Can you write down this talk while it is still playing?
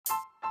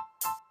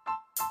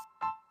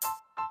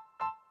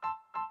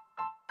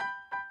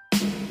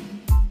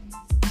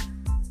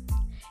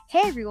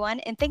Hey everyone,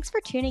 and thanks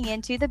for tuning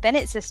in to The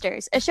Bennett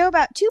Sisters, a show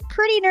about two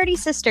pretty nerdy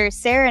sisters,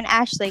 Sarah and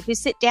Ashley, who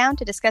sit down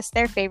to discuss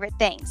their favorite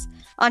things.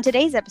 On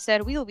today's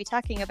episode, we will be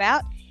talking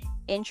about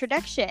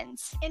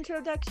introductions.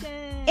 Introductions.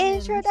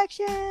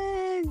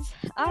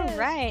 All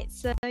right.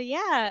 So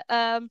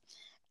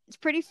it's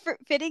pretty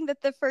fitting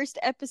that the first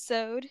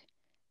episode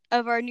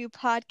of our new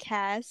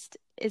podcast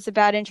is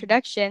about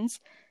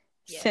introductions.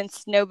 Yes.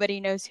 Since nobody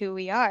knows who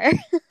we are.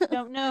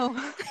 Don't know.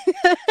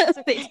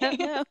 They don't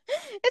know.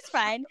 It's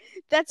fine.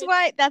 That's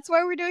why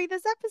we're doing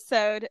this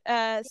episode.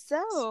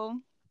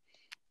 So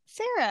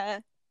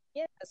Sarah.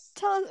 Yes.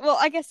 Tell us. Well,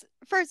 I guess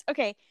first,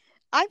 okay.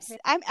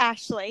 I'm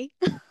Ashley.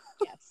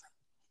 Yes.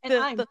 And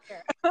I'm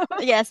Sarah.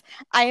 Yes,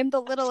 I am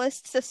the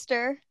littlest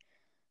sister.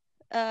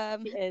 She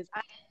is.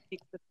 I'm the big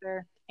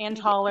sister and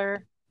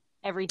taller.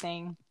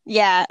 Everything.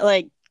 Yeah,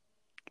 like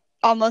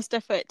almost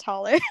a foot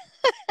taller.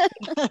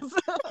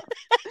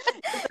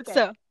 Okay.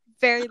 So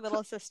very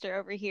little sister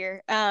over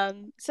here.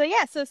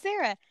 So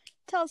Sarah,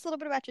 tell us a little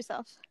bit about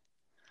yourself.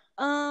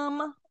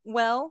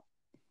 Well,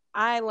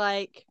 I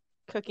like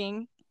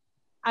cooking.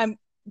 I'm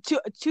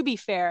to be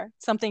fair,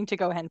 something to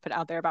go ahead and put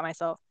out there about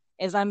myself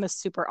is I'm a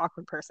super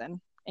awkward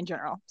person in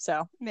general.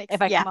 So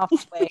if I come off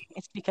this way,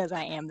 it's because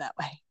I am that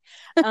way.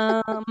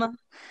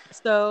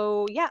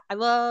 So yeah, I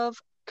love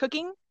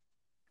cooking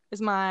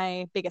is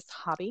my biggest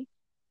hobby.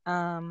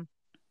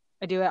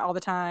 I do it all the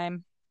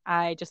time.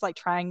 I just like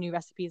trying new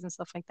recipes and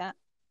stuff like that.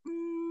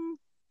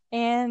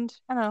 And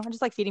I don't know, I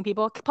just like feeding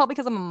people. Probably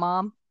because I'm a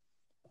mom.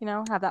 You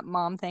know, have that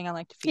mom thing. I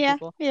like to feed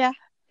people. Yeah.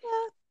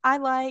 I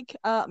like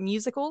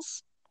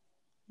musicals.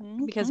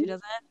 Because who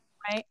doesn't,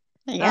 right?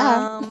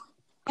 Yeah.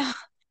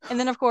 And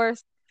then of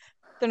course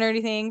the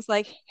nerdy things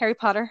like Harry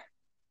Potter.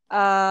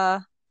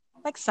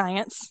 Like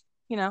science,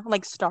 you know,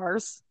 like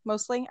stars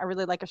mostly. I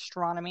really like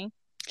astronomy.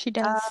 She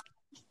does.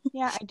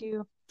 Yeah, I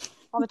do.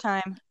 All the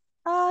time.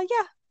 Yeah.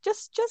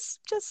 Just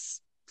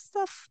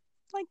stuff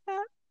like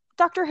that.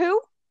 Doctor Who.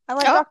 I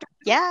like Doctor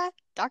Who. Yeah,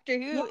 Doctor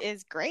Who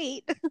is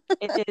great.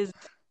 It is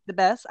the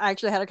best. I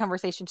actually had a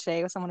conversation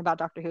today with someone about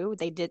Doctor Who.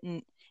 They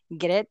didn't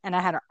get it, and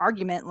I had an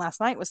argument last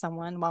night with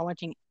someone while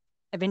watching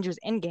Avengers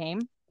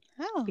Endgame.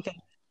 Oh. Because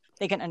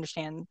they couldn't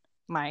understand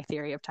my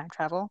theory of time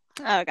travel.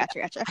 Oh,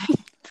 gotcha.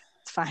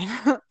 It's fine.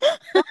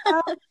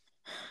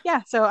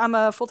 Yeah, so I'm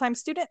a full-time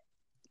student.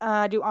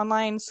 I do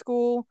online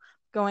school,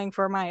 going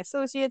for my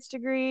associate's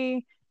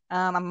degree.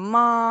 I'm a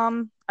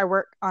mom. I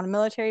work on a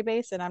military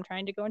base, and I'm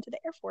trying to go into the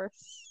Air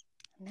Force.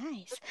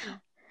 Nice.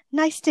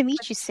 Nice to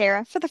meet you,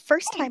 Sarah, for the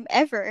first time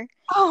ever.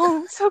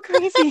 Oh, so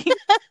crazy.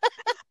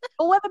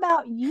 Well, what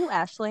about you,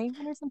 Ashley?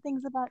 What are some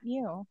things about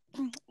you?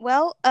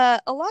 Well,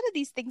 a lot of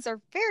these things are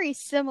very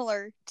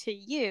similar to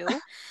you.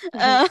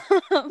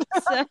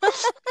 So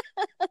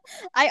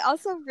I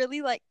also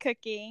really like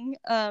cooking.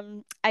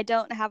 I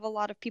don't have a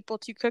lot of people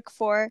to cook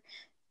for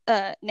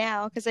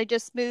now because I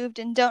just moved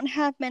and don't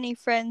have many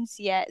friends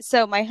yet.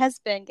 So my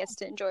husband gets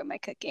to enjoy my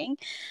cooking.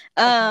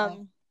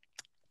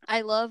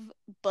 I love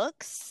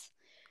books.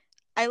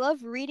 I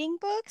love reading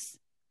books,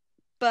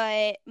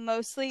 but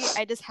mostly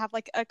I just have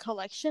like a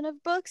collection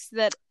of books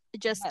that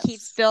just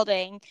keeps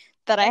building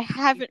that I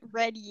haven't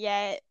read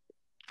yet.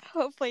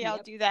 Hopefully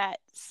I'll do that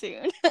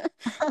soon.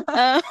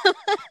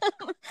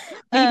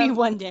 Maybe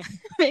one day.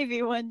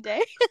 Maybe one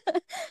day.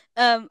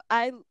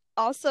 I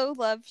also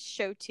love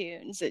show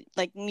tunes,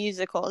 like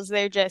musicals.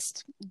 They're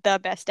just the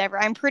best ever.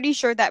 I'm pretty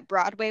sure that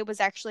Broadway was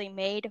actually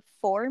made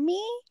for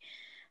me,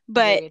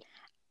 but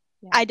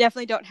I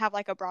definitely don't have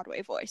like a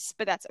Broadway voice,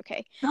 but that's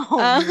okay. No.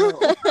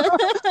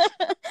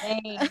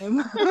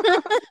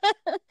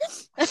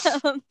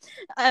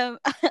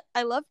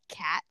 I love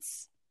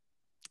cats.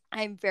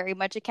 I'm very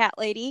much a cat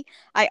lady.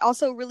 I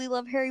also really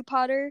love Harry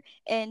Potter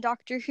and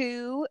Doctor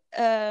Who.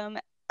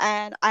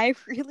 And I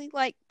really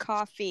like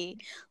coffee.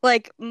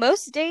 Like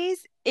most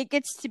days, it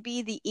gets to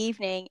be the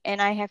evening,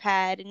 and I have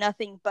had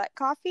nothing but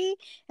coffee.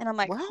 And I'm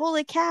like,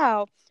 holy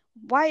cow,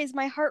 why is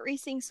my heart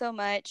racing so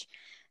much?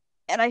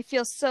 And I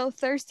feel so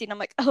thirsty. And I'm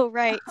like, oh,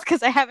 right. It's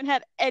because I haven't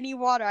had any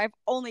water. I've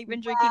only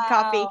been drinking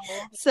coffee.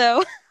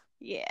 So,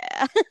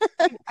 yeah.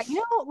 You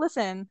know,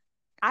 listen,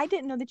 I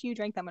didn't know that you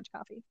drank that much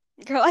coffee.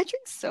 Girl, I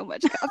drink so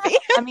much coffee.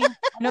 I mean,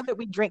 I know that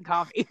we drink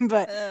coffee,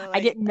 but I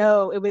didn't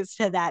know it was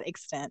to that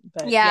extent.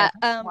 But yeah,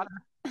 water.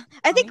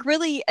 I think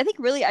really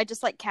I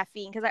just like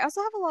caffeine because I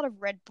also have a lot of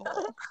Red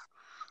Bull.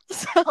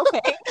 So,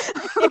 okay.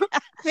 Yeah,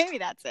 maybe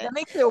that's it. That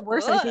makes it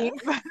worse, I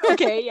think.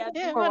 Okay, yeah,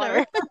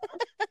 whatever.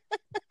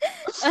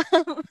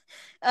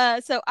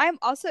 So I'm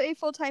also a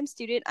full-time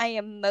student. I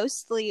am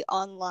mostly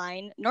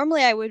online.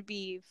 Normally I would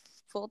be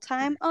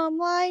full-time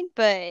online,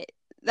 but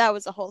that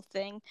was a whole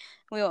thing.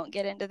 We won't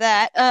get into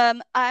that.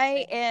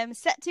 I am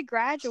set to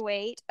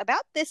graduate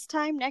about this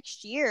time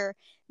next year.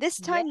 This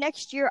time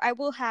next year, I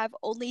will have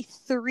only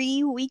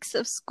 3 weeks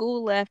of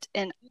school left,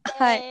 and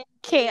I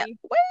can't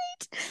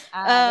wait.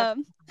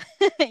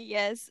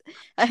 Yes.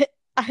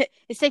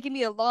 It's taken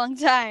me a long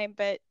time,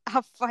 but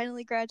I'll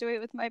finally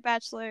graduate with my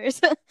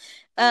bachelor's.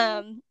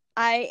 I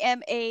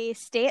am a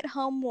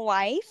stay-at-home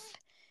wife,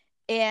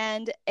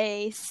 and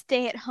a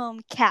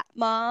stay-at-home cat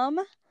mom.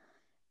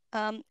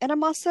 And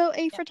I'm also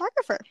a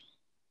photographer.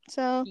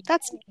 So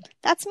that's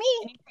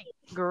me.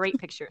 Great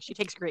pictures. She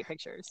takes great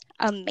pictures.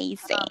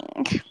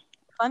 Amazing.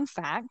 Fun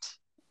fact,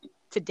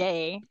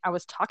 today I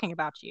was talking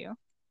about you.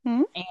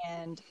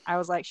 And I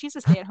was like, she's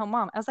a stay-at-home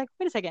mom. I was like,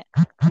 wait a second.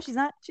 No, she's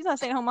not a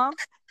stay-at-home mom.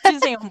 She's a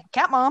stay-at-home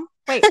cat mom.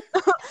 Wait.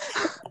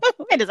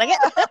 Wait a second.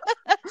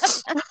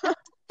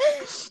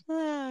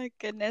 Oh,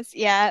 goodness.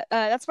 Yeah,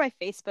 that's my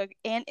Facebook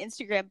and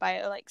Instagram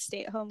bio, like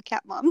stay-at-home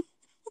cat mom.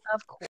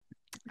 Of course.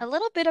 A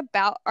little bit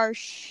about our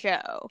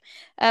show.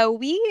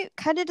 We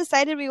kind of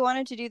decided we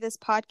wanted to do this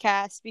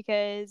podcast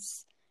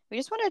because we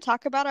just want to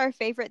talk about our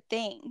favorite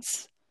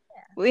things.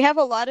 Yeah. We have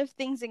a lot of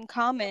things in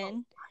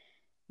common.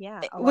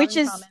 Yeah, which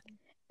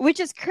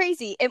is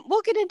crazy. And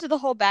we'll get into the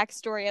whole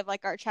backstory of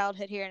like our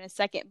childhood here in a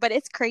second, but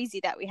it's crazy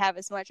that we have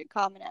as much in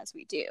common as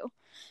we do.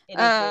 It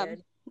is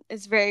weird.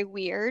 It's very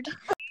weird.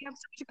 We have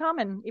so much in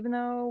common, even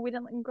though we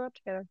didn't grow up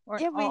together. Or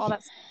all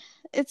that stuff.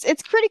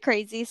 It's pretty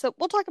crazy. So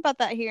we'll talk about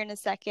that here in a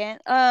second.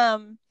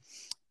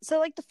 So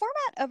like the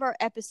format of our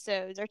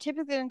episodes are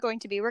typically going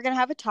to be, we're going to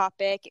have a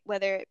topic,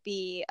 whether it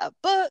be a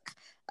book,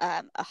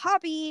 a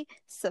hobby,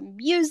 some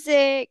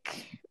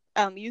music,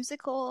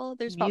 musical.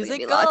 There's probably gonna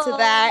be lots of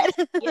that.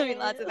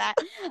 Lots of that.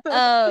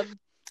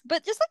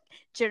 But just like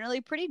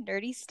generally pretty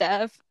nerdy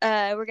stuff.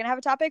 We're gonna have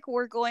a topic.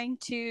 We're going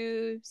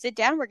to sit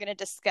down. We're gonna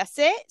discuss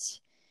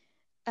it.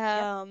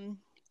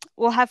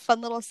 We'll have fun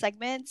little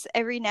segments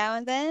every now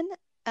and then.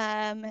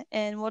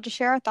 And we'll just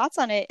share our thoughts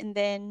on it. And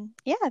then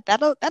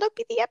that'll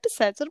be the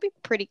episode. So it'll be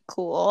pretty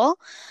cool.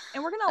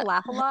 And we're gonna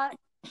laugh a lot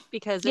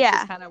because it's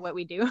just kind of what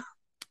we do.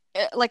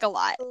 Like a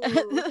lot.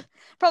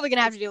 Probably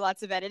gonna have to do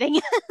lots of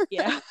editing.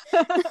 Yeah.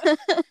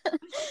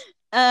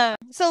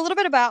 So a little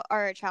bit about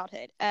our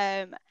childhood.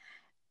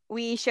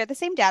 We share the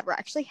same dad. We're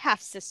actually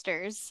half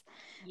sisters.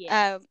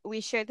 Yeah.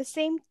 We share the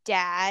same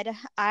dad.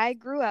 I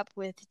grew up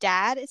with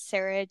dad.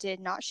 Sarah did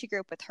not. She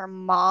grew up with her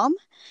mom,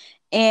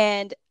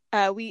 and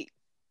we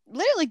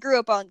literally grew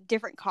up on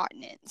different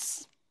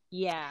continents.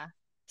 Yeah.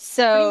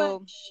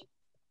 So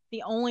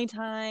the only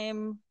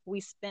time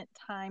we spent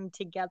time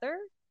together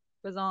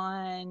was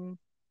on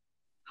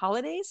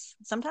holidays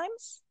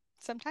sometimes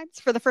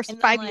for the first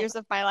 5 years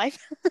of my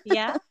life.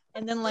 Yeah.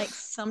 And then like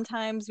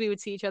sometimes we would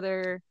see each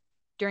other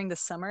during the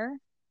summer.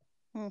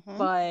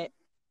 But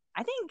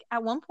I think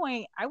at one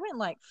point I went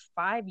like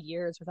 5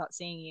 years without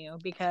seeing you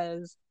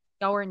because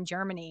y'all were in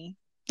Germany.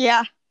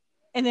 Yeah.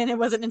 And then it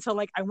wasn't until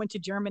like I went to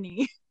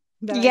Germany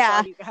that I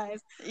saw you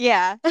guys.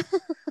 Yeah.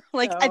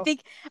 Like I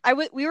think I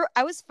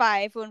was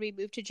 5 when we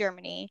moved to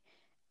Germany,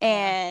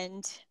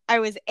 and I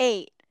was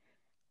 8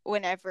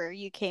 whenever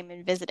you came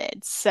and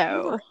visited.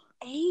 So you were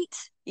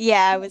 8?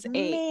 Yeah, I was 8.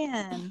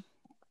 Man,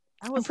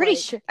 I'm pretty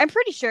sure.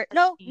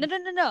 No.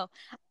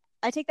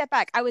 I take that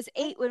back. I was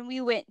 8 when we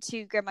went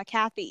to Grandma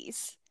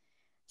Kathy's.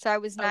 So I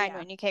was 9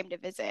 when you came to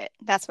visit.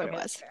 That's what it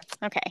was.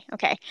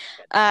 Okay.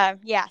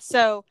 Yeah.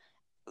 So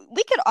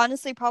we could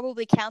honestly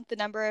probably count the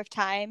number of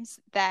times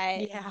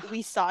that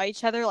we saw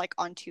each other like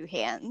on 2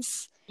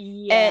 hands.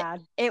 Yeah.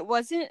 It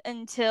wasn't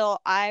until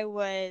I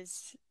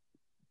was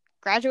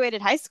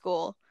graduated high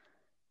school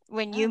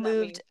when you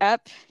moved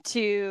up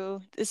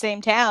to the same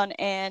town,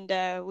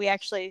 and we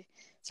actually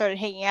started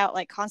hanging out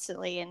like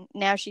constantly, and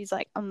now she's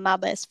like my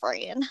best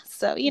friend.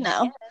 So I think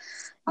it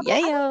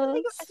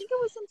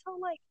was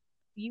until like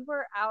you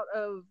were out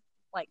of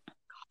like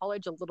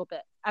college a little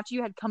bit after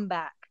you had come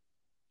back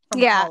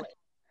from college.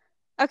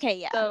 Okay,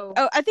 yeah. So,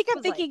 I think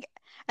I'm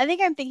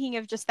thinking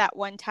of just that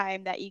one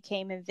time that you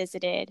came and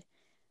visited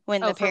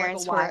when the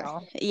parents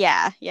were.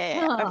 Yeah.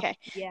 Okay.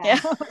 Yeah.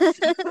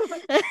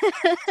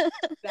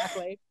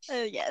 Exactly.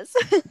 Yes.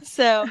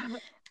 So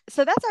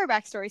that's our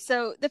backstory.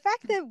 So the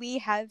fact that we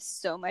have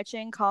so much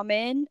in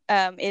common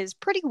is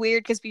pretty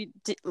weird because we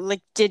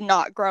did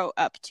not grow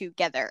up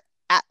together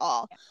at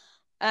all.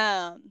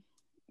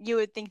 You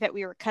would think that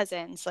we were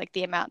cousins, like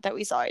the amount that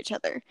we saw each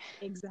other.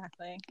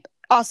 Exactly.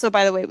 Also,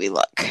 by the way we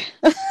look.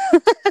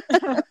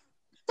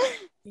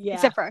 Yeah.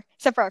 Except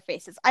for our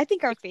faces. I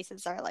think our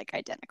faces are like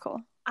identical.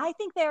 I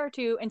think they are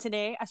too. And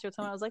today I showed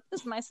someone, I was like,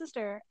 this is my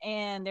sister.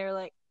 And they're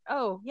like,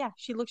 oh yeah,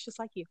 she looks just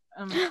like you.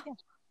 Yeah.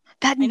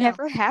 That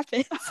never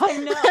happens. I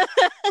know.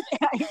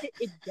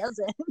 It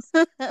doesn't.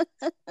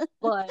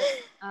 But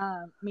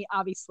I mean,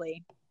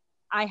 obviously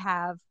I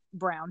have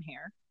brown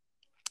hair.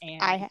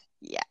 And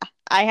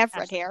I have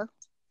red hair.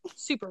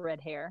 Super red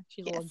hair.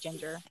 She's a little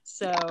ginger.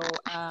 So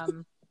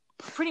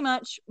pretty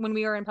much when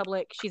we are in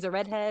public, she's a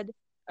redhead,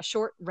 a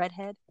short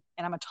redhead,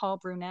 and I'm a tall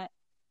brunette.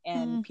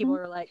 And people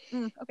are like,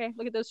 okay,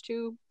 look at those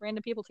 2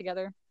 random people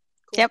together.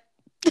 Cool. Yep.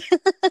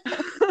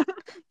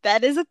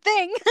 That is a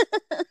thing.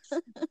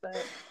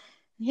 But,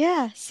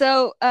 yeah.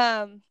 So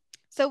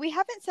we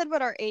haven't said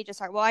what our ages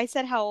are. Well, I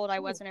said how old I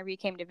was whenever you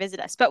came to visit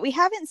us, but we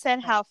haven't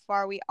said how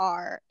far we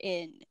are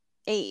in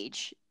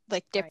age,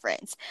 like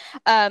difference.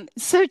 Right.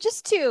 So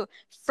just to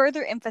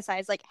further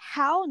emphasize like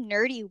how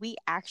nerdy we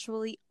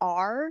actually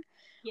are,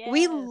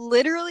 we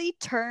literally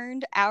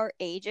turned our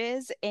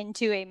ages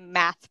into a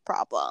math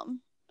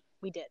problem.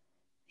 We did.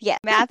 Yeah,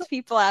 math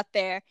people out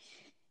there,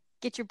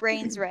 get your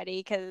brains ready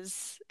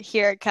because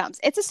here it comes.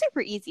 It's a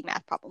super easy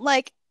math problem,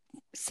 like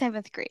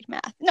 7th grade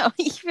math. No,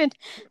 even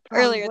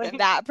earlier than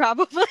that,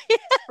 probably.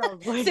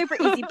 Super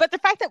easy. But the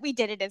fact that we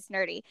did it is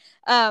nerdy.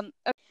 Okay.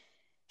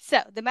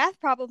 So the math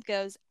problem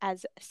goes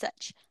as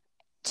such.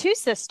 2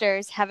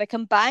 sisters have a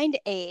combined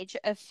age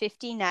of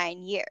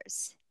 59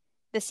 years.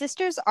 The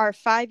sisters are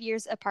 5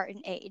 years apart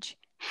in age.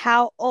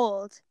 How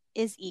old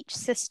is each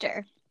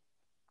sister?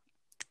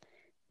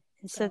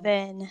 And so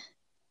then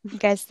you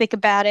guys think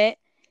about it.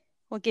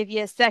 We'll give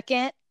you a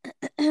second.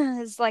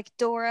 It's like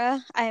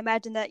Dora. I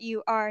imagine that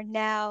you are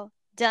now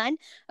done.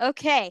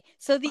 Okay,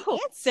 so the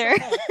answer.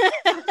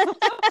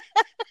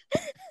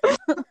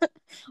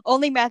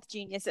 Only math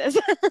geniuses.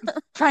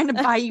 Trying to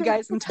buy you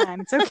guys some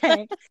time. It's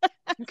okay.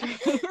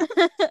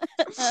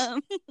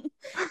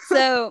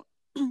 So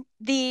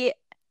the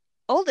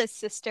oldest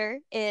sister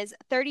is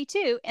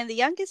 32 and the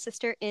youngest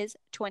sister is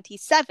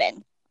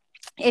 27.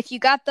 If you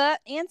got the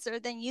answer,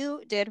 then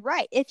you did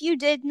right. If you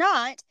did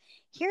not,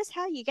 here's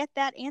how you get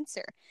that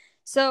answer.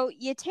 So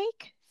you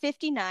take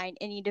 59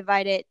 and you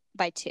divide it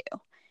by 2,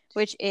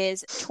 which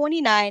is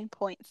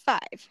 29.5.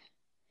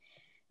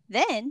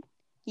 Then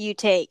you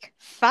take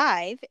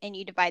 5 and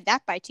you divide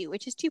that by 2,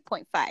 which is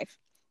 2.5.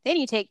 Then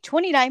you take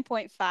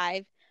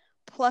 29.5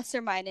 plus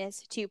or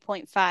minus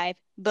 2.5.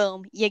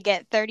 Boom, you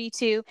get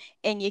 32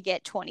 and you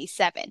get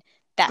 27.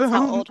 That's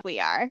how old we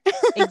are.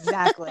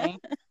 Exactly.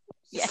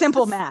 Yes.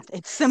 Simple math.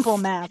 It's simple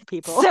math,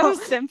 people. So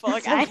simple,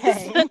 guys.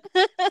 Okay.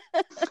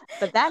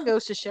 But that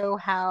goes to show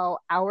how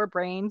our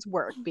brains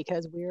work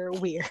because we're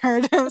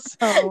weird.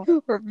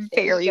 So we're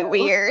very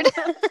weird.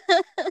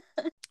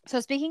 So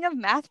speaking of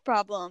math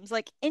problems,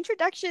 like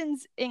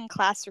introductions in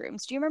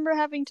classrooms, do you remember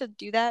having to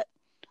do that?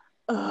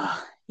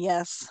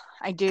 Yes,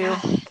 I do.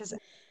 Because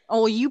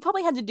you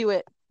probably had to do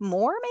it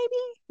more,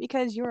 maybe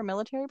because you were a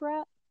military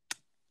brat.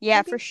 Yeah,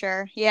 maybe? For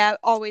sure. Yeah,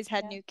 always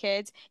had new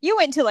kids. You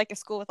went to like a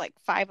school with like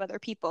 5 other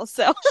people,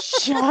 so.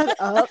 Shut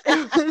up.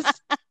 It was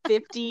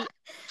 50.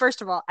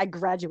 First of all, I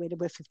graduated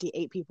with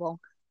 58 people.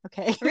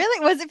 Okay.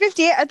 Really? Was it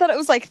 58? I thought it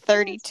was like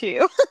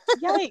 32.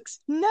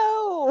 Yikes.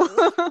 No.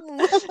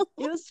 It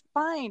was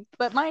fine.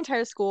 But my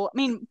entire school, I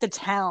mean, the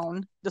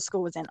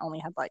school was in only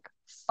had like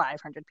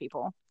 500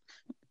 people.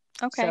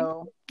 Okay.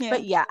 So,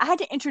 but yeah, I had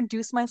to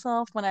introduce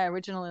myself when I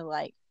originally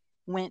like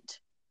went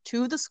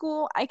to the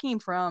school. I came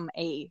from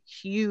a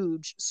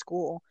huge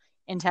school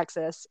in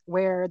Texas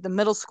where the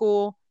middle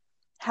school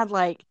had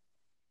like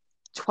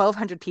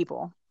 1,200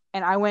 people.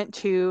 And I went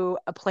to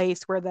a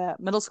place where the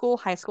middle school,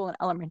 high school, and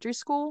elementary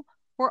school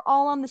were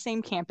all on the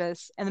same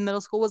campus. And the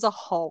middle school was a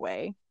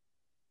hallway.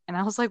 And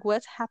I was like,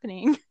 what's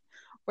happening?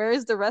 Where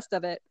is the rest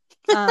of it?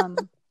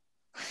 But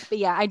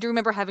yeah, I do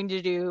remember having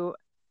to do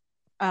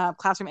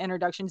classroom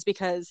introductions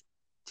because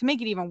to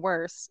make it even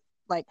worse,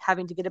 like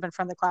having to get up in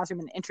front of the classroom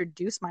and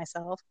introduce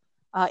myself,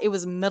 it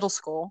was middle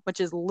school, which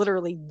is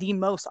literally the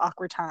most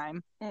awkward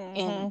time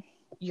in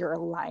your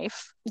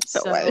life.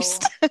 The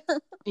worst.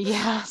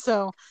 Yeah,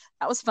 so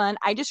that was fun.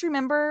 I just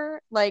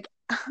remember like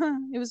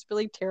it was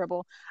really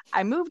terrible.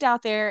 I moved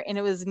out there and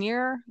it was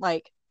near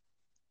like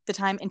the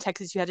time in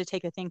Texas you had to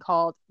take a thing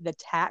called the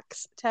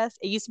TAKS test.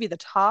 It used to be the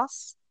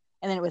TOS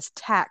and then it was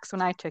TAKS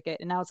when I took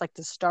it and now it's like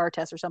the STAR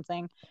test or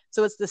something.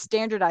 So it's the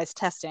standardized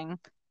testing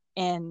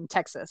in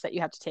Texas that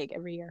you have to take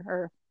every year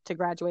or to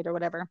graduate or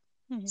whatever.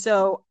 Mm-hmm.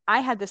 So I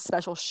had this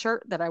special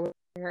shirt that I would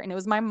wear and it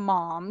was my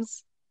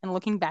mom's, and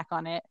looking back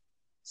on it,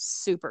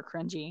 super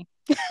cringy.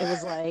 It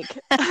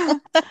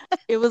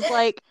was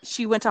like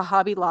she went to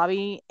Hobby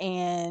Lobby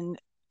and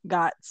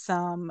got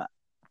some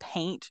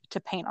paint to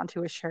paint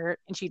onto a shirt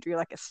and she drew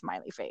like a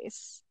smiley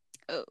face.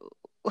 Oh.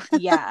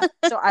 Yeah.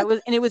 So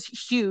and it was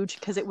huge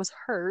because it was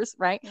hers,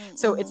 right? Mm-hmm.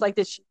 So it's like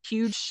this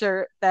huge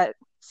shirt that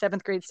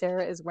 7th grade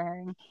Sarah is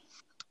wearing.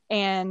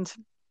 And,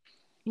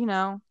 you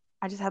know,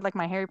 I just had like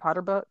my Harry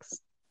Potter books.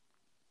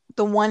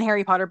 The one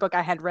Harry Potter book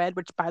I had read,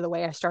 which by the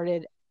way, I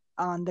started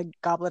on the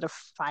Goblet of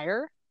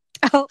Fire.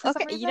 Oh,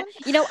 okay.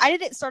 You know, I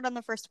didn't start on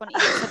the first one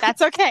either, so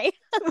that's okay.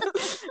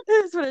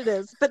 It is what it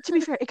is. But to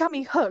be fair, it got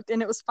me hooked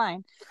and it was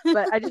fine.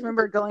 But I just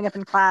remember going up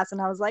in class and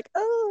I was like,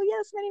 oh,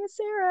 yes, my name is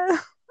Sarah.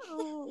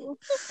 Oh.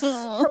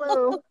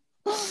 Hello.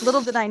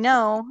 Little did I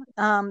know,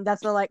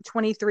 that's the like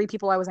 23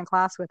 people I was in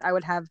class with. I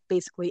would have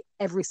basically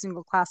every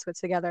single class with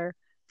together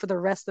for the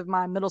rest of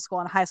my middle school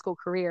and high school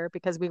career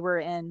because we were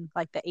in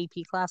like the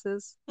AP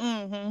classes.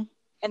 Mm-hmm.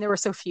 And there were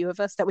so few of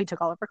us that we took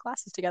all of our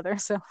classes together.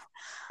 So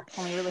I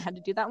only really had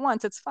to do that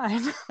once. It's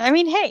fine. I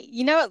mean, hey,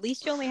 you know, at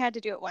least you only had to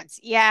do it once.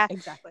 Yeah.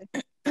 Exactly.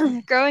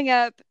 Growing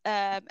up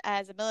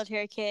as a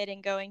military kid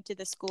and going to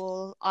the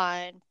school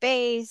on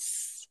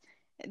base,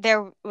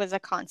 there was a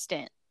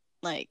constant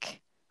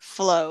like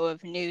flow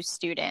of new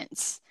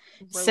students.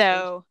 Rotation.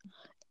 So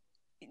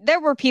there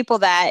were people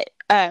that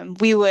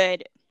we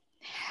would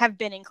have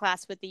been in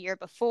class with the year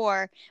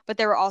before, but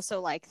there were also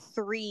like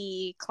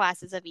 3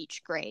 classes of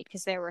each grade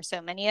because there were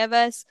so many of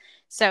us.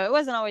 So it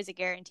wasn't always a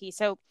guarantee.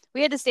 So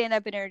we had to stand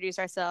up and introduce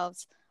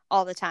ourselves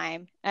all the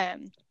time.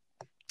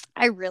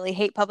 I really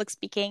hate public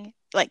speaking.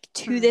 Like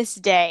to this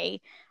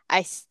day,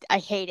 I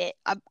hate it.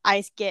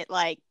 I get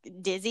like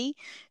dizzy,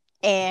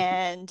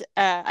 and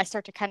I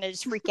start to kind of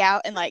just freak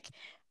out, and like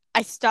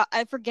I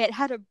forget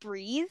how to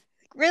breathe.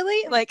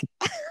 Really, like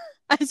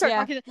I start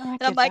talking, and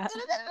I'm like,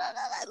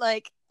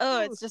 like,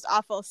 oh, it's just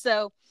awful.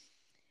 So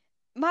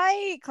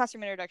my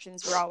classroom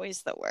introductions were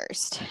always the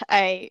worst.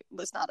 I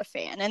was not a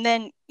fan. And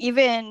then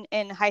even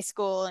in high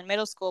school and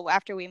middle school,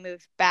 after we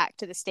moved back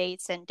to the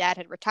States and Dad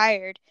had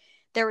retired,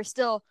 there were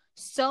still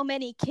so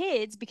many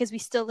kids because we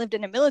still lived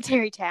in a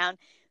military town.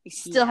 We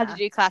still had to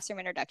do classroom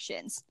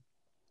introductions.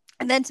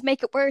 And then to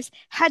make it worse,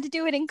 had to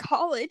do it in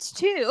college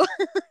too.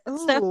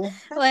 So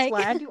that's like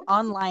why I do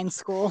online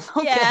school.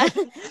 Okay.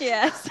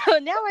 Yeah. So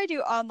now I do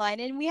online,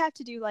 and we have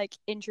to do like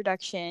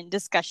introduction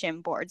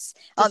discussion boards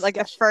on like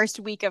the first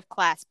week of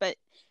class, but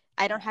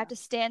I don't have to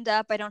stand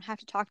up. I don't have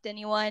to talk to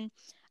anyone.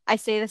 I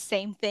say the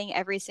same thing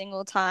every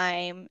single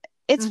time.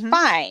 It's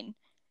fine.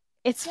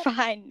 It's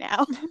fine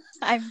now.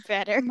 I'm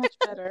better. Much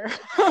better.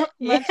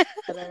 Much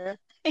better.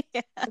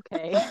 Yeah.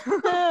 Okay.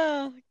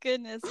 Oh,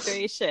 goodness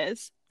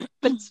gracious.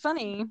 But it's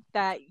funny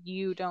that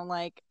you don't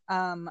like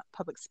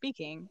public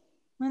speaking.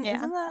 Yeah.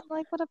 Isn't that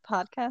like what a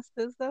podcast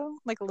is though?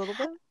 Like a little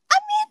bit? I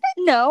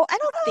mean, no, I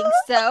don't think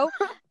so.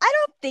 I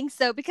don't think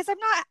so because I'm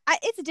not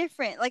it's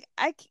different. Like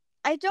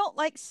I don't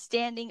like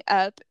standing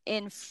up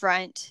in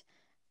front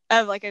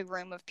of like a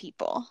room of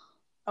people.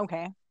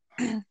 Okay.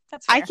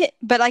 That's fair.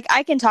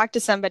 I can talk to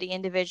somebody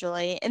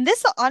individually. And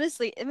this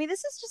honestly, I mean,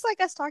 this is just like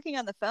us talking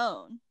on the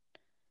phone.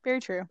 Very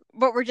true.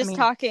 But we're just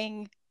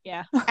talking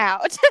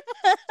out.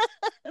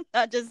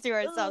 Not just to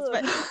ourselves,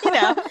 but you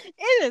know,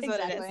 it is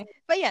what it is.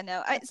 But yeah,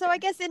 no. So I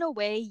guess in a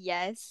way,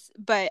 yes,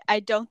 but I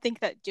don't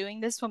think that doing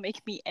this will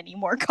make me any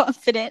more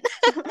confident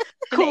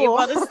and able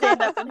to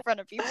stand up in front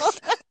of people.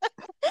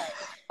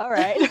 All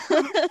right.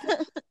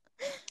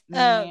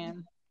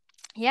 Man.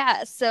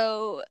 Yeah,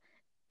 so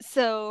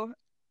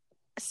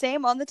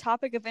same on the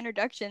topic of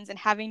introductions and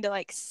having to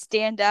like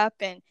stand up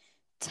and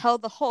tell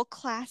the whole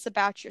class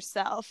about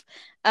yourself.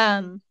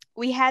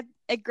 We had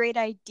a great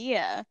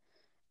idea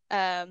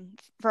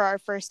for our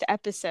first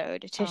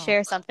episode to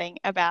share something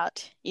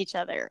about each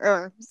other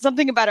or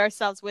something about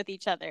ourselves with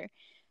each other.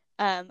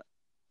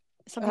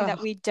 Something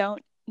that we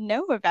don't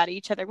know about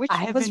each other, which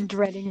I have been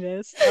dreading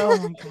this. Oh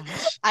my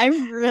gosh.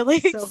 I'm really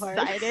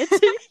excited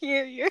to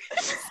hear yours.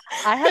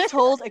 I have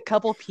told a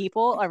couple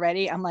people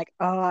already. I'm like,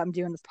 I'm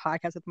doing this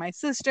podcast with my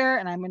sister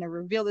and I'm going to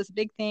reveal this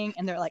big thing.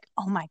 And they're like,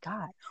 oh my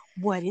God,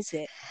 what is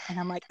it? And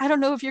I'm like, I don't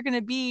know if you're going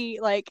to be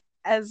like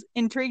as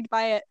intrigued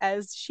by it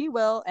as she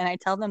will. And I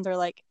tell them, they're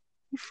like,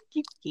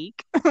 you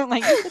geek. I'm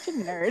like, you're such a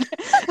nerd.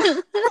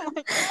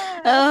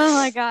 Oh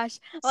my gosh.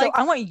 So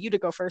I want you to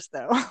go first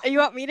though. You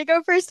want me to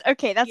go first?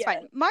 Okay, that's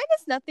fine. Mine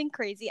is nothing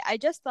crazy. I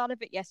just thought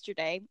of it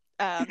yesterday.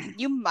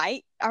 You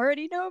might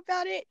already know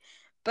about it,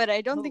 but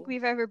I don't think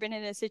we've ever been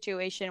in a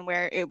situation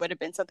where it would have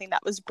been something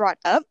that was brought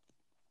up.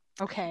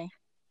 Okay.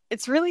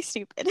 It's really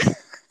stupid.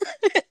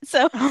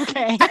 So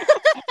okay.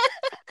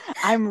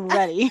 I'm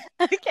ready.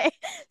 Okay.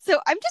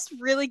 So I'm just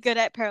really good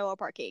at parallel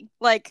parking.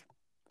 Like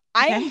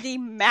I am the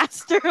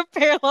master of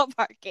parallel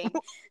parking.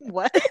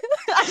 What?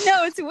 I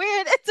know, it's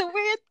weird. It's a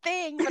weird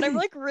thing, but I'm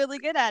like really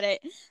good at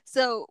it.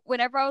 So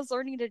whenever I was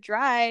learning to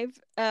drive,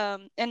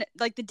 and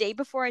like the day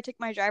before I took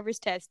my driver's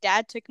test,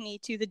 Dad took me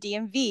to the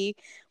DMV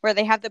where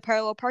they have the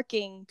parallel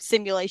parking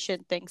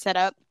simulation thing set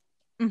up.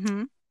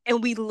 Mm-hmm.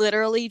 And we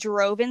literally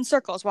drove in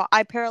circles while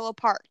I parallel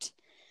parked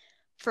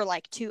for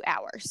like 2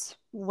 hours.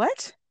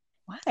 What?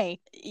 Why?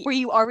 Were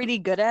you already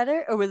good at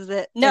it, or was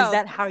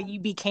that how you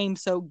became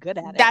so good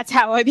at it? That's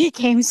how I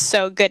became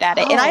so good at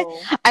it. And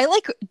I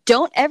like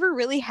don't ever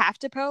really have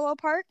to parallel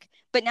park,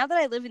 but now that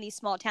I live in these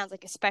small towns,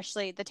 like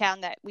especially the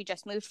town that we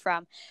just moved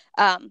from,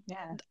 a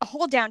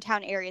whole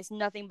downtown area is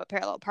nothing but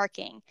parallel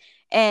parking.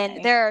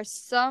 And there are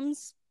some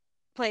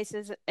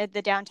places at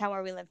the downtown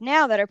where we live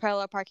now that are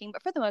parallel parking,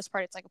 but for the most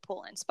part it's like a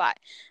pull-in spot.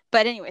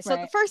 But anyway, so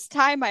the first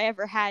time I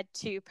ever had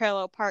to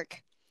parallel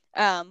park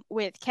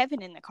with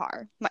Kevin in the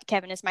car.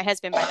 Kevin is my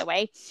husband, by the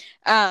way.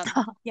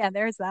 Yeah,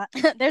 there's that.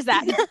 There's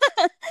that.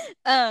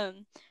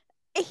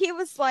 He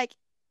was like,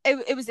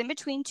 it was in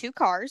between two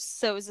cars,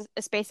 so it was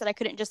a space that I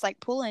couldn't just like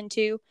pull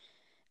into.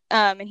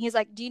 And he's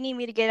like, "Do you need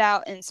me to get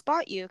out and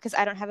spot you? Because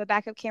I don't have a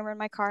backup camera in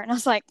my car." And I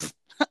was like,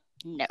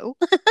 "No."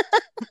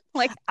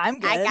 Like, I'm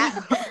good.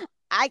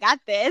 I got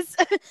this.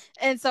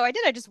 And so I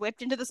did. I just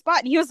whipped into the spot,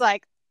 and he was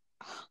like,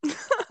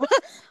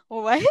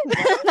 "What?"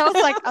 And I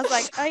was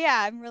like, "Oh yeah,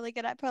 I'm really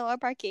good at parallel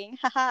parking."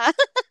 Haha.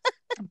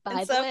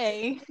 By the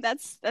way,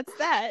 that's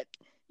that.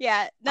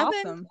 Yeah,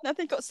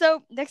 nothing cool.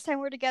 So next time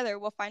we're together,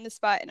 we'll find a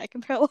spot and I can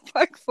parallel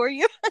park for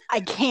you. I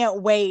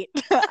can't wait.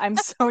 I'm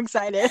so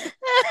excited.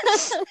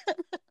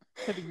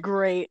 That'd be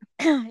great.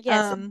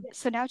 Yeah.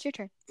 So now it's your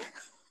turn.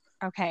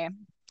 Okay.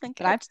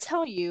 But I have to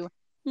tell you,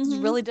 this is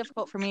really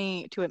difficult for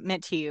me to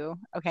admit to you.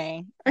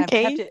 Okay.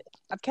 Okay.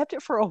 I've kept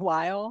it for a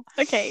while.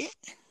 Okay.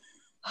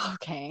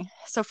 Okay.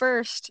 So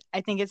first,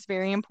 I think it's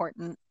very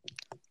important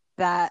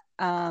that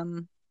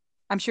I'm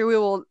sure we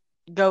will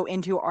go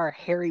into our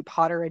Harry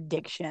Potter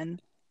addiction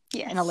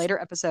in a later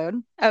episode.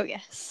 Oh,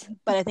 yes.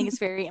 But I think it's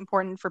very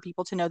important for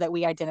people to know that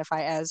we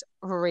identify as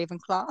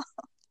Ravenclaw.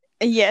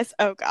 Yes.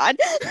 Oh, God.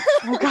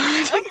 Oh,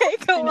 God. Okay,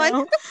 go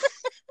on.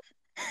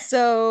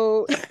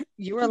 So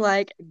you were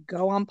like,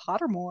 go on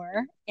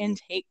Pottermore and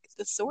take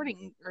the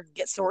sorting or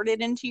get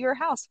sorted into your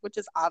house, which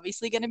is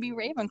obviously going to be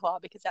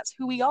Ravenclaw because that's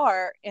who we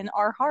are in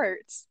our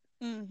hearts.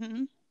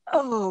 Mm-hmm.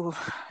 Oh,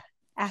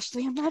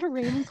 Ashley, I'm not a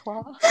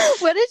Ravenclaw.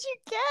 What did you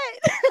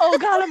get? Oh,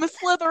 God, I'm a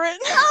Slytherin.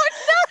 Oh,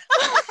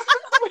 no.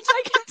 Which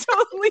I can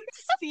totally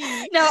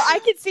see. No, I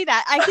can see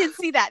that. I can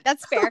see that.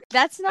 That's fair.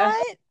 That's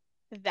not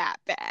that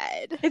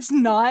bad. It's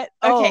not.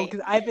 Okay,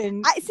 because I've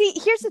been.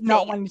 Here's the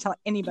not thing. wanting to tell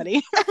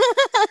anybody.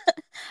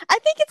 I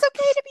think it's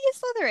okay to be a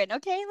Slytherin.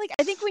 Okay, like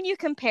I think when you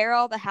compare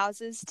all the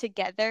houses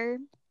together,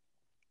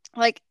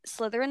 like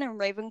Slytherin and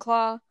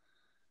Ravenclaw,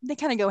 they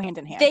kind of go hand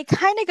in hand. They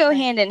kind of go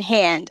hand in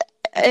hand,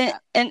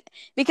 and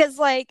because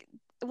like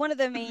one of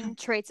the main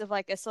traits of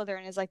like a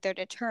Slytherin is like they're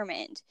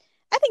determined.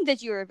 I think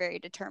that you are a very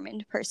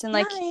determined person.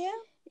 Like,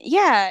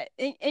 yeah,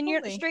 and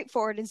you're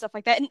straightforward and stuff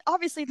like that. And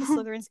obviously, the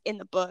Slytherins in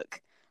the book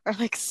are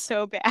like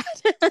so bad,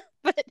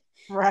 but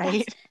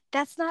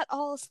that's not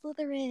all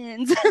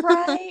Slytherins.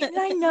 Right.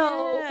 I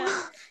know.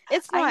 Yeah.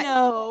 It's not. I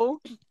know.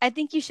 I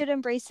think you should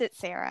embrace it,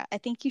 Sarah. I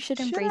think you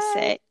should embrace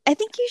it. I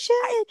think you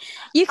should.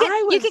 You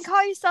can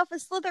call yourself a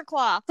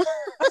Slitherclaw. A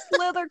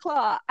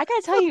Slitherclaw. I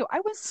gotta tell you, I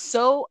was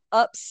so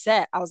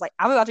upset. I was like,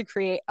 I'm about to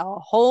create a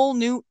whole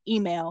new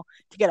email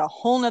to get a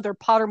whole nother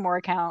Pottermore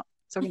account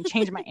so I can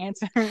change my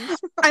answers.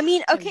 I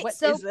mean, okay,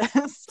 so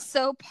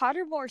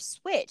Pottermore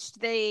switched.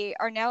 They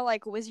are now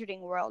like Wizarding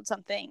World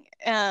something.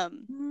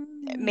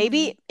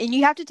 Maybe, and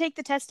you have to take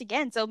the test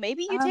again. So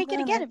maybe you take it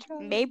again.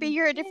 Maybe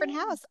you're a different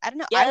house. I don't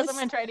know. Yes, I'm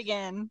gonna try it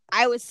again.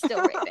 I was still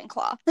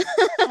Ravenclaw.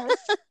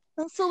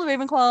 I'm still the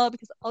Ravenclaw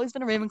because I've always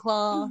been a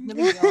Ravenclaw. No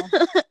big deal.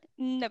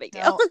 No big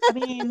deal. No, I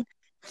mean,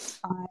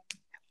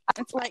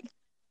 it's like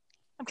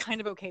I'm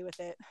kind of okay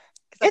with it.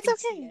 It's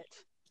okay.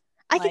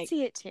 I can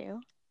see it too.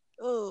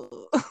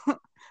 Oh.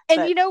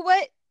 And you know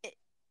what?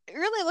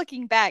 Really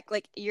looking back,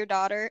 like your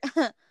daughter.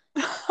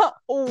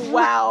 Oh,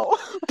 wow.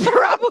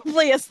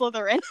 Probably a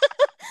Slytherin.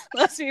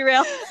 Let's be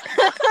real.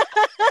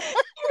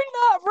 You're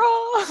not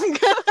wrong.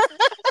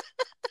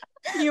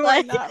 You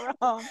are not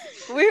wrong.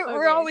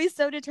 We're always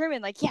so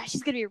determined. Like, yeah,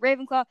 she's gonna be a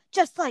Ravenclaw,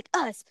 just like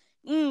us.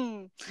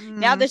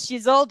 Now that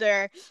she's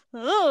older,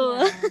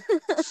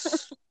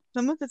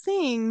 some of the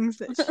things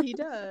that she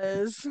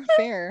does.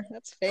 Fair.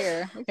 That's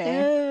fair.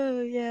 Okay.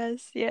 Oh,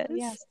 yes.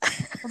 Well,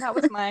 that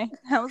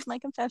was my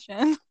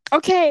confession.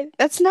 Okay,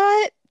 that's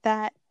not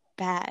that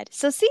bad.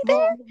 So see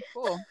there.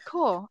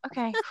 Cool.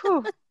 Okay.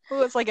 Whew.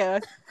 Ooh, it's like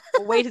a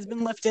weight has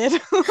been lifted.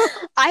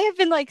 I have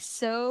been like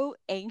so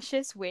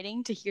anxious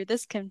waiting to hear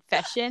this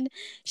confession.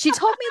 She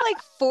told me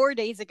like 4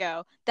 days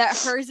ago that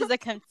hers is a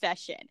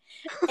confession.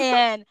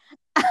 And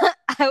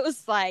I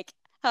was like,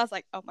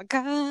 oh my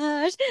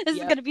gosh, this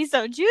is going to be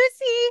so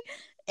juicy.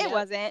 It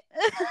wasn't.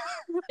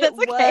 It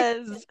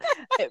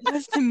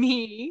was to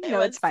me.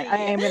 No, it's fine. I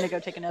am going to go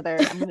take I'm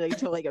going to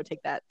totally go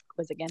take that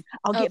quiz again.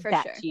 I'll get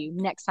back to you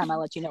next time. I'll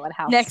let you know what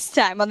house. Next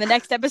time on the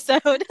next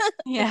episode.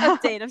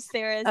 Update of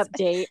Sarah's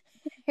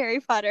Harry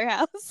Potter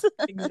house.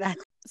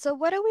 Exactly. So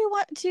what do we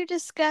want to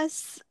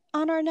discuss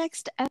on our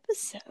next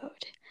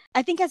episode?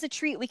 I think as a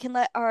treat, we can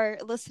let our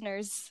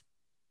listeners,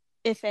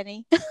 if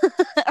any,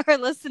 our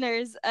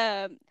listeners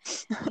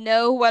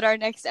know what our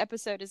next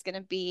episode is going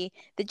to be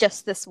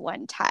just this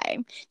one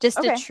time. Just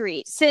a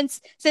treat.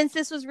 Since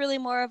this was really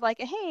more of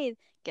like a, hey,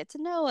 get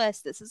to know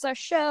us. This is our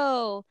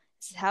show.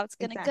 This is how it's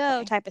going to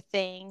go type of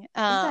thing.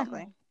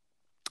 Exactly.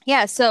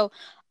 Yeah, so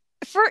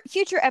for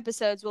future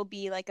episodes will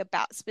be like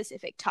about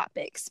specific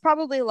topics.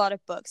 Probably a lot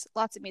of books,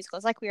 lots of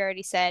musicals, like we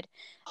already said.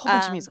 A whole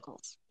bunch of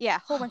musicals. Yeah, a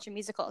whole bunch of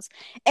musicals.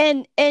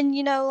 And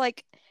you know,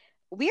 like,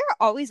 we are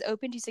always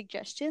open to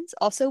suggestions.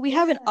 Also, we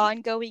have an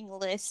ongoing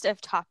list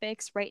of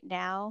topics right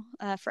now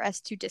for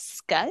us to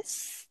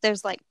discuss.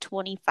 There's like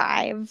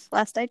 25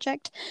 last I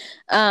checked.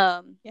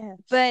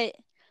 But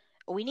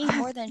we need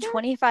more than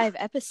 25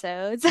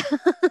 episodes.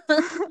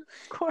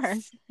 Of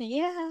course.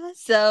 Yeah.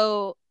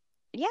 So,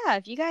 yeah,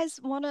 if you guys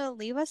want to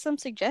leave us some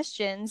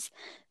suggestions,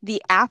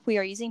 the app we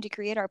are using to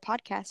create our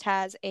podcast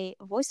has a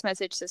voice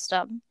message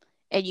system,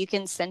 and you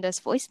can send us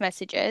voice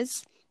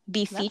messages.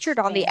 Be featured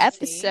on the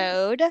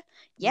episode.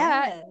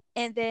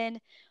 And then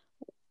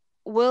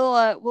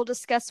we'll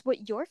discuss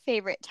what your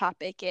favorite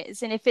topic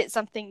is, and if it's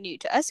something new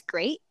to us,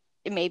 great.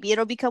 Maybe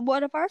it'll become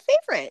one of our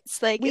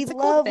favorites. Like, we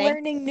love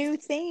learning new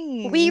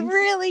things. We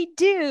really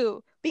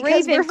do,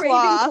 because we're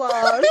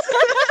Ravenclaws.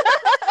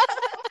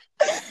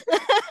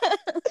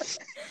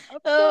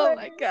 Oh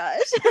my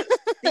gosh.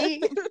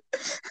 See?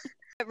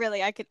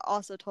 Really, I could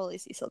also totally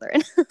see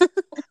Slytherin.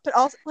 But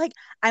also, like,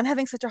 I'm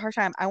having such a hard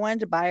time. I wanted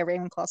to buy a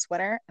Ravenclaw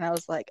sweater, and I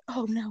was like,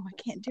 oh no, I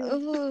can't do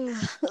it.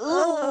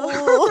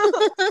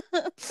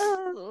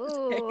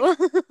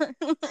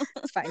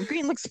 It's fine.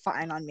 Green looks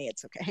fine on me.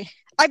 It's okay.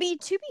 I mean,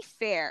 to be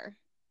fair,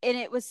 and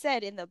it was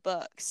said in the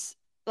books,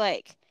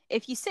 like,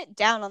 if you sit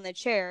down on the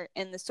chair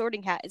and the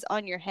sorting hat is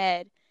on your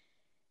head,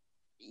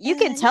 you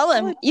can tell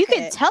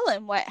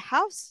him what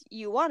house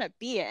you want to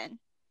be in.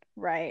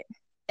 Right.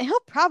 And he'll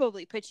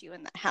probably put you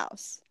in that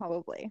house.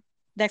 Probably.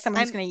 Next time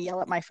I'm just going to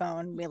yell at my phone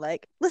and be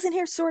like, listen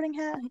here, sorting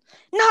hat.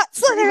 Not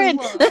Slytherin!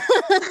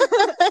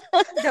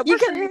 That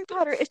works for Harry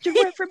Potter. It should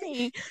work for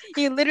me.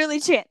 You literally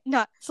chant,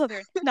 not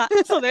Slytherin, not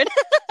Slytherin.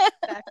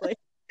 Exactly.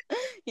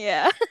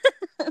 Yeah.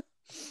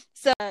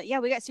 So, yeah,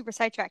 we got super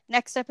sidetracked.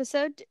 Next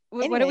episode,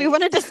 what do we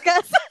want to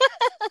discuss?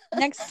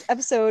 Next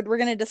episode, we're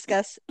going to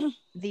discuss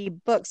the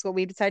books. What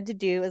we decided to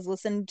do is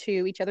listen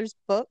to each other's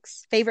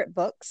books, favorite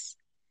books,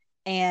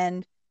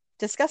 and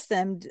discuss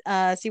them,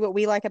 see what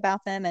we like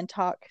about them, and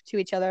talk to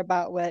each other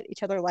about what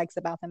each other likes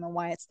about them and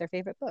why it's their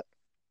favorite book.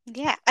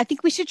 Yeah, I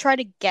think we should try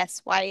to guess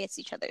why it's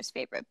each other's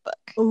favorite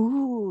book.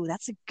 Ooh,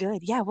 that's a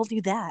good. Yeah, we'll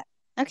do that.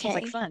 Okay.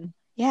 Sounds like fun.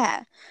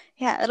 Yeah,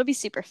 it'll be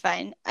super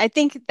fun. I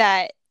think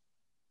that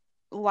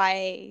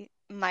why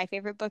my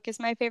favorite book is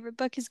my favorite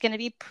book is going to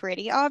be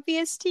pretty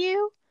obvious to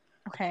you.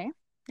 Okay.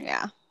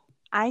 Yeah.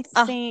 I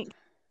think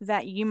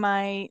that you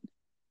might,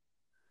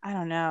 I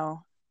don't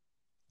know.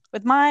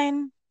 With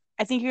mine,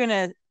 I think you're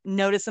going to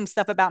notice some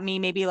stuff about me,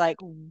 maybe like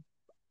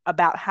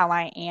about how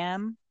I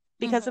am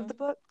because of the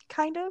book,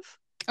 kind of.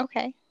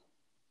 Okay.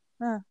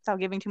 Without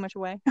giving too much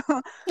away.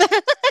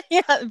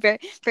 Yeah, very,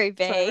 very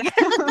vague.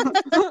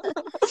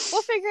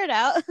 We'll figure it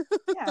out.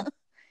 Yeah.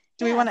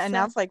 Do we want to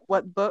announce like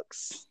what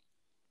books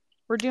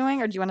we're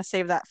doing, or do you want to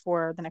save that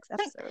for the next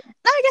episode?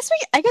 No,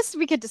 I guess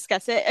we could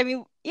discuss it. I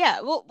mean,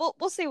 yeah,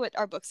 we'll see what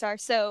our books are.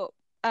 So,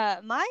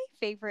 my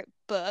favorite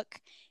book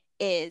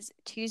is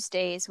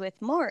Tuesdays with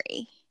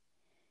Morrie.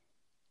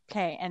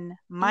 Okay, and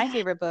my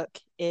favorite book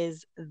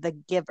is The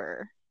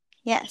Giver.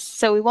 Yes,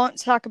 so we won't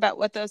talk about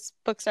what those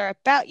books are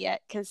about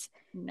yet, because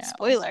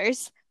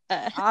spoilers.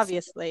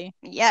 Obviously.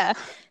 Yeah.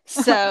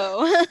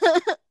 So,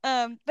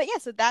 but yeah,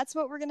 so that's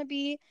what we're going to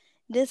be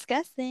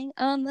discussing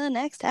on the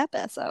next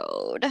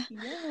episode.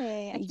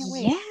 Yay, I can't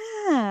wait.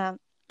 Yeah.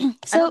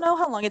 So, I don't know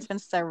how long it's been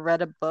since I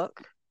read a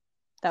book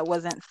that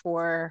wasn't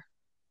for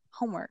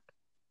homework.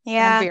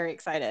 Yeah. I'm very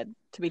excited,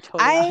 to be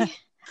totally honest.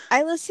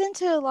 I listen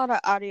to a lot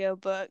of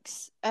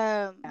audiobooks.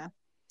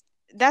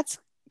 That's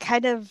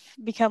kind of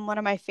become one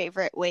of my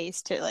favorite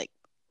ways to like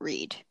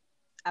read.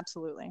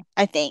 Absolutely.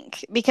 I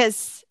think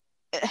because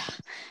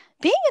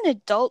being an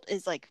adult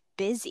is like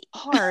busy.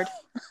 Hard.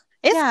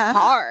 It's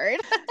hard.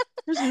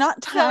 There's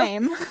not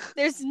time. So,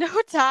 there's no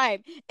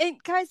time.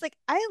 And guys, like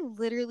I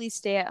literally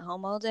stay at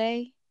home all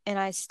day and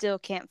I still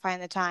can't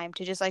find the time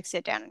to just like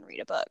sit down and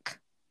read a book.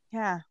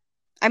 Yeah.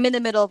 I'm in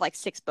the middle of like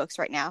 6 books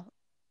right now,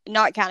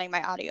 not counting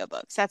my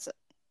audiobooks.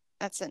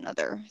 That's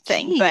another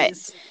thing. Jeez.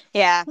 But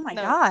yeah. Oh my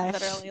gosh.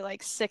 Literally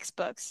like 6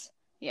 books.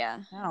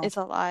 Yeah. No. It's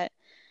a lot.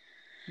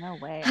 No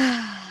way.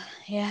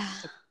 Yeah.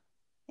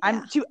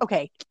 I'm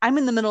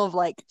in the middle of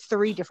like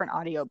 3 different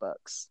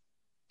audiobooks.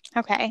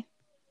 Okay.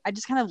 I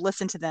just kind of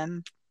listen to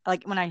them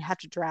like when I have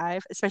to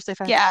drive, especially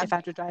if I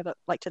have to drive up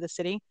like to the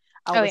city.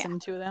 I'll listen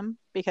to them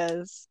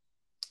because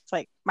it's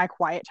like my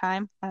quiet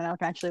time. I don't know, I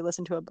can actually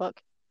listen to a book.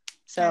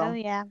 So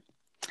yeah,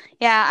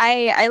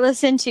 I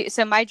listen to,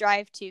 so my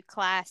drive to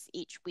class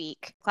each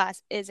week,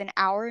 class is an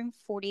hour and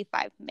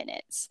 45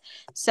 minutes.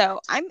 So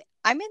I'm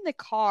in the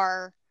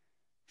car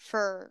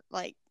for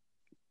like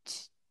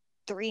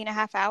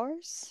 3.5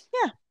 hours.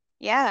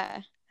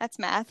 Yeah, that's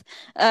math.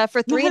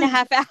 For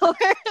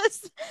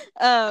 3.5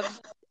 hours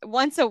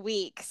once a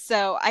week.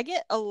 So I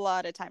get a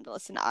lot of time to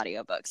listen to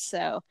audiobooks.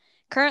 So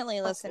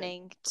currently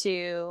listening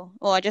to,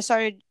 well, I just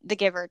started The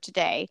Giver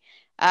today.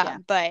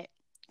 But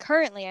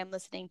currently I'm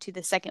listening to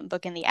the second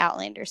book in the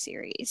Outlander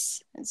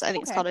series. And so I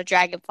think it's called A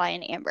Dragonfly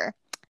in Amber.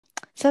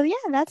 So yeah,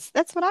 that's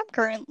what I'm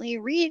currently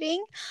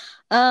reading.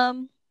 Yeah.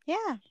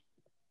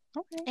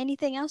 Okay.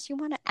 Anything else you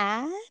want to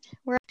add?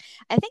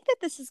 I think that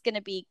this is going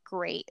to be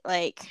great.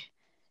 Like,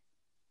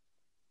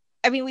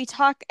 I mean, we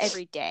talk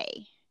every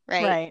day,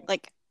 right?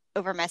 Like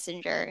over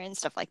Messenger and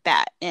stuff like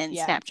that and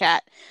Snapchat.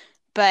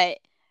 But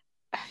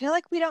I feel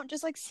like we don't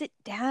just like sit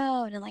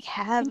down and like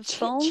have a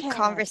phone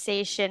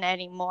conversation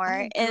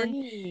anymore.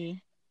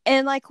 And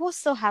like we'll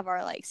still have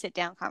our like sit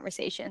down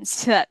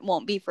conversations that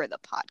won't be for the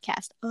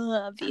podcast,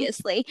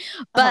 obviously.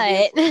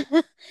 But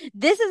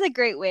this is a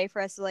great way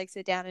for us to like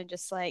sit down and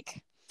just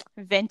like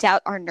vent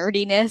out our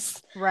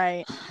nerdiness.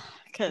 Right.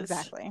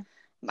 Exactly.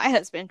 My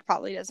husband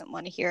probably doesn't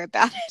want to hear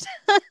about it.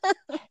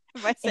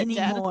 If I sit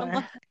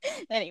down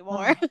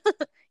anymore.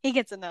 He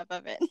gets enough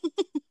of it.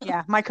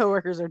 Yeah, my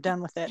coworkers are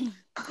done with it.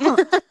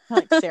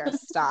 Like, Sarah,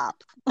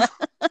 stop.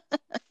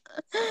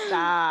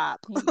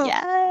 Stop.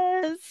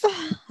 Yes.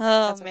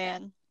 Oh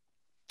man.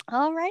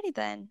 Alrighty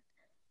then.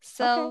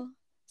 So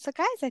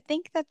guys, I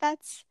think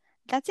that's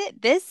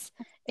it. This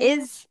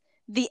is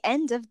the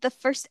end of the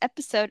first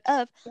episode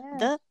of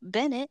the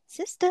Bennett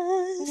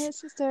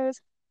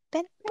Sisters.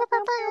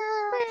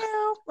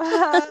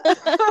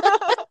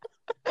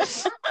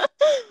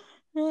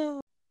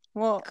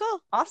 Well, cool.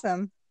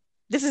 Awesome.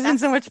 This has been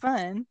so much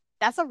fun.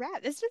 That's a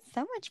wrap. This has been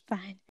so much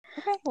fun.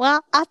 Okay.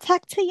 Well, I'll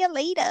talk to you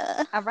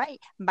later. All right.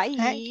 Bye. All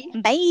right.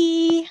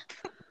 Bye.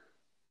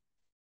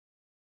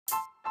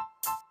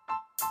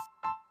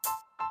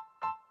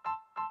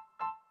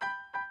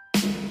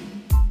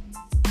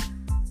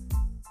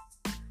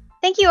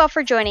 Thank you all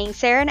for joining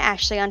Sarah and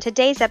Ashley on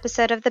today's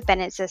episode of The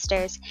Bennett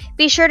Sisters.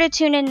 Be sure to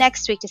tune in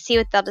next week to see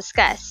what they'll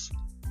discuss.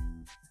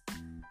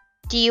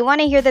 Do you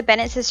want to hear the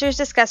Bennett sisters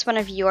discuss one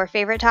of your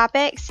favorite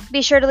topics?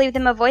 Be sure to leave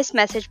them a voice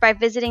message by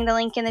visiting the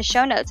link in the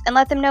show notes and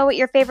let them know what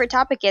your favorite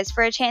topic is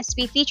for a chance to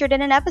be featured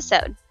in an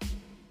episode.